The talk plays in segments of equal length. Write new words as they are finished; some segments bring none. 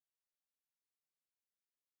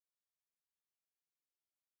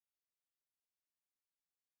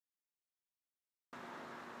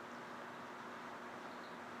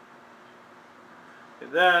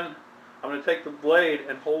then I'm going to take the blade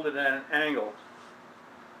and hold it at an angle,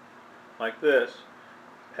 like this,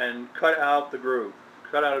 and cut out the groove,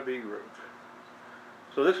 cut out a V groove.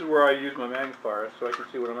 So this is where I use my magnifier so I can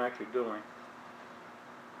see what I'm actually doing.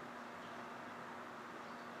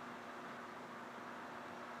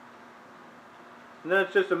 And then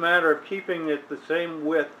it's just a matter of keeping it the same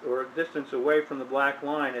width or distance away from the black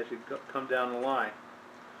line as you come down the line.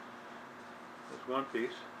 That's one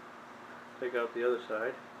piece. Take out the other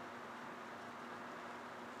side.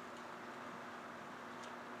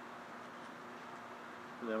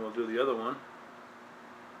 And then we'll do the other one.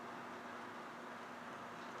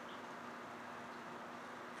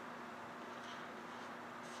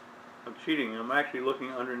 I'm cheating. I'm actually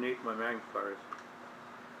looking underneath my magnifiers.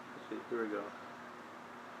 Let's see. Here we go.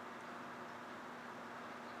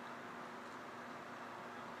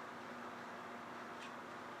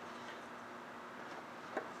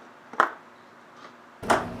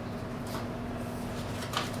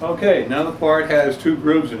 Okay, now the part has two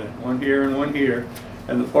grooves in it, one here and one here,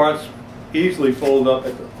 and the parts easily fold up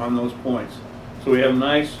on those points. So we have a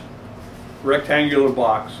nice rectangular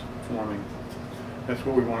box forming. That's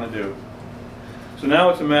what we want to do. So now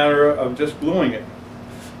it's a matter of just gluing it.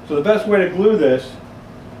 So the best way to glue this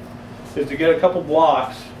is to get a couple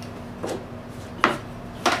blocks,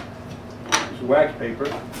 this wax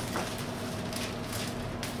paper,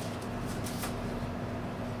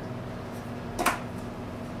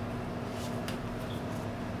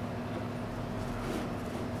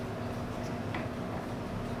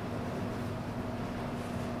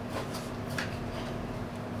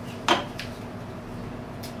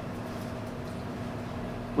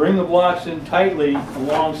 bring the blocks in tightly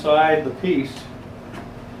alongside the piece,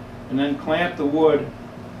 and then clamp the wood.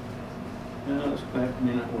 This clamp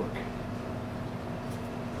may not work.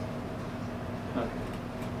 Okay.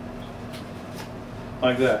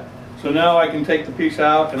 Like that. So now I can take the piece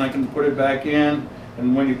out and I can put it back in,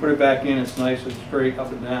 and when you put it back in, it's nice and straight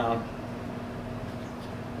up and down.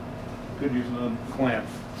 Could use another clamp.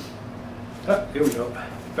 Oh, here we go.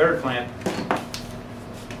 Better clamp.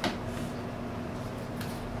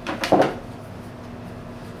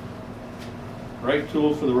 Right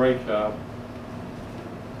tool for the right job.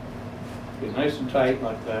 Get nice and tight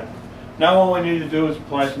like that. Now all we need to do is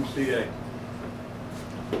apply some CA.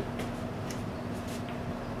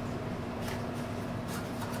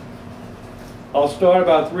 I'll start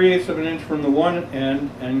about 3/8 of an inch from the one end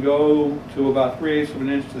and go to about 3/8 of an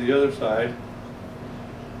inch to the other side.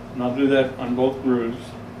 And I'll do that on both grooves.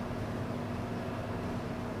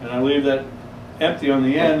 And I leave that empty on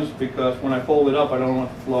the ends because when I fold it up I don't want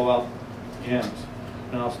it to flow out the ends.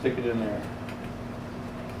 And I'll stick it in there.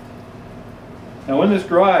 Now when this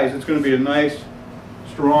dries, it's going to be a nice,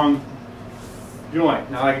 strong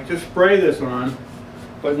joint. Now I can just spray this on,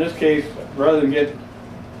 but in this case, rather than get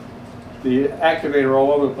the activator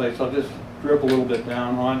all over the place, I'll just drip a little bit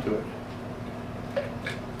down onto it.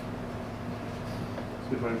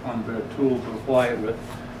 See if I can find a better tool to apply it with.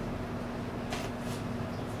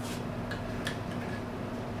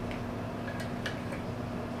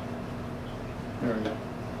 There we go.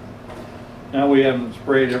 Now we haven't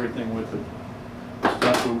sprayed everything with the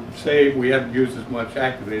stuff to save. We haven't used as much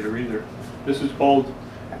activator either. This is called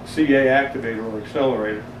CA activator or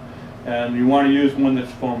accelerator. And you want to use one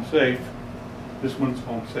that's foam safe. This one's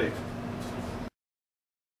foam safe.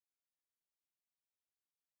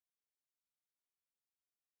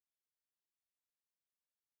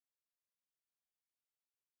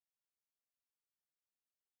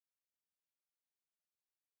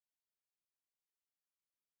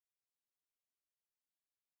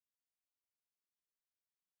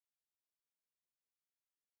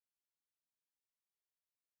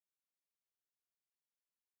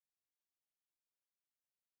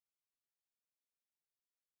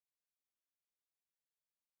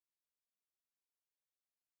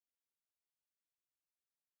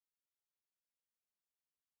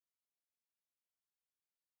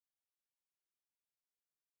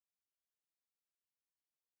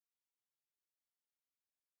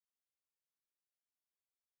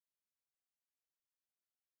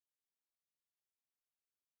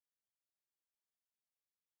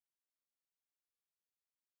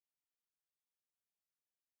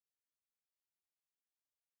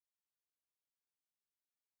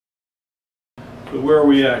 So where are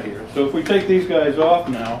we at here? So if we take these guys off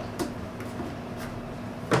now,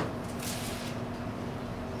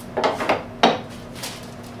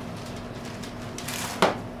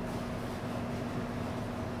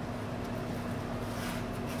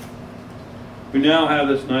 we now have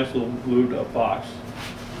this nice little glued up box,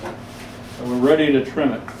 and we're ready to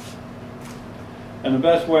trim it. And the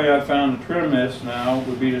best way I've found to trim this now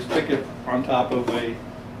would be to stick it on top of a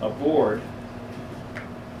board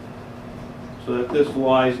so that this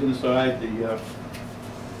lies inside the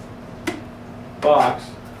box,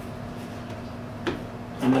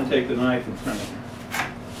 and then take the knife and trim it.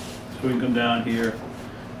 So we can come down here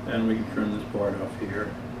and we can trim this part off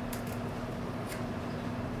here.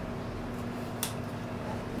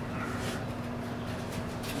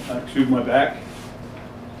 Excuse my back.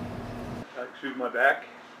 Excuse my back.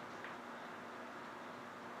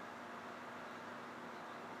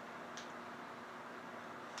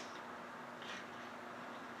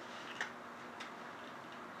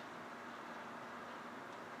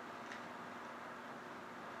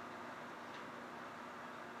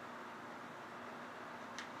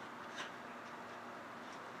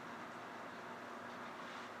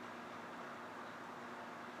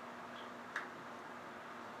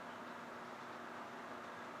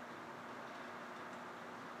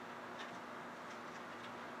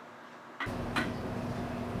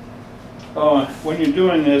 When you're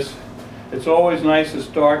doing this, it's always nice to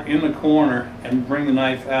start in the corner and bring the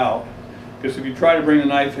knife out, because if you try to bring the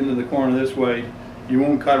knife into the corner this way, you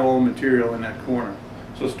won't cut all the material in that corner.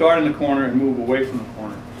 So start in the corner and move away from the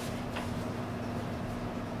corner.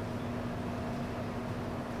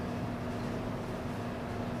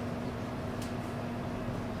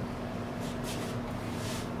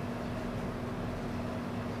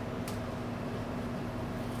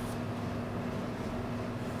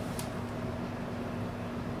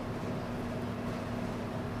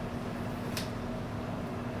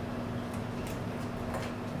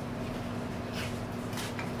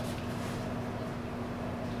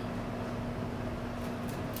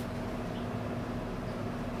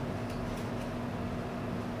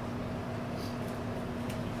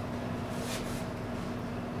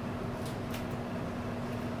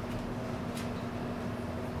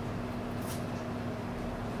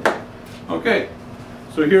 Okay,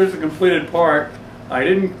 so here's the completed part. I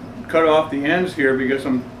didn't cut off the ends here because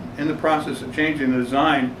I'm in the process of changing the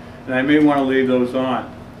design, and I may want to leave those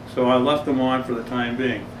on. So I left them on for the time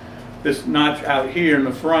being. This notch out here in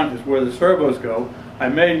the front is where the servos go. I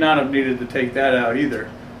may not have needed to take that out either,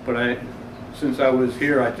 but since I was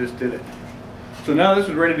here, I just did it. So now this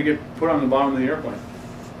is ready to get put on the bottom of the airplane.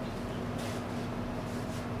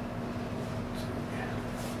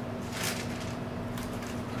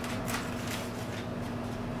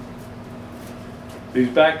 These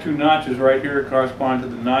back two notches right here correspond to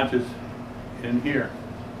the notches in here.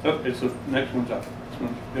 Oh, it's the next one's up. This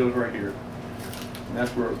one goes right here. And that's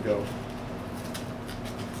where it would go.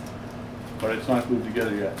 But it's not glued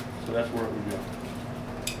together yet, so that's where it would go.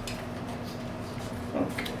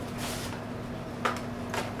 Okay.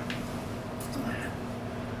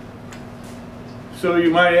 So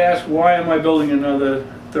you might ask, why am I building another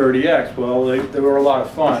 30X? Well, they were a lot of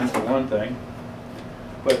fun, for one thing.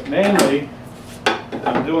 But mainly,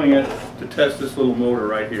 I'm doing it to test this little motor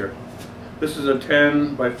right here. This is a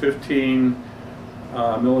 10 by 15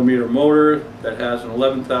 millimeter motor that has an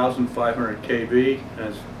 11,500 kV and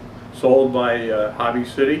is sold by Hobby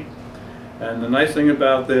City. And the nice thing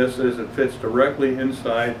about this is it fits directly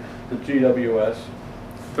inside the GWS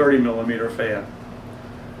 30 millimeter fan.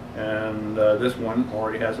 And this one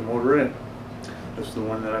already has a motor in it. This is the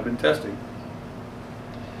one that I've been testing.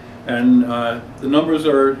 And the numbers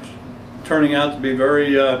are turning out to be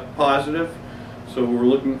very positive, so we're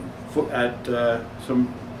looking at a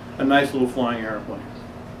nice little flying airplane.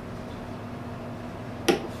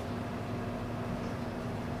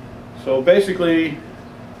 So basically,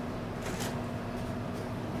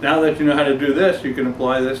 now that you know how to do this, you can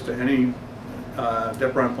apply this to any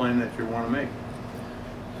Depron plane that you want to make.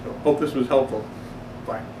 So hope this was helpful.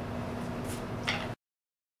 Bye.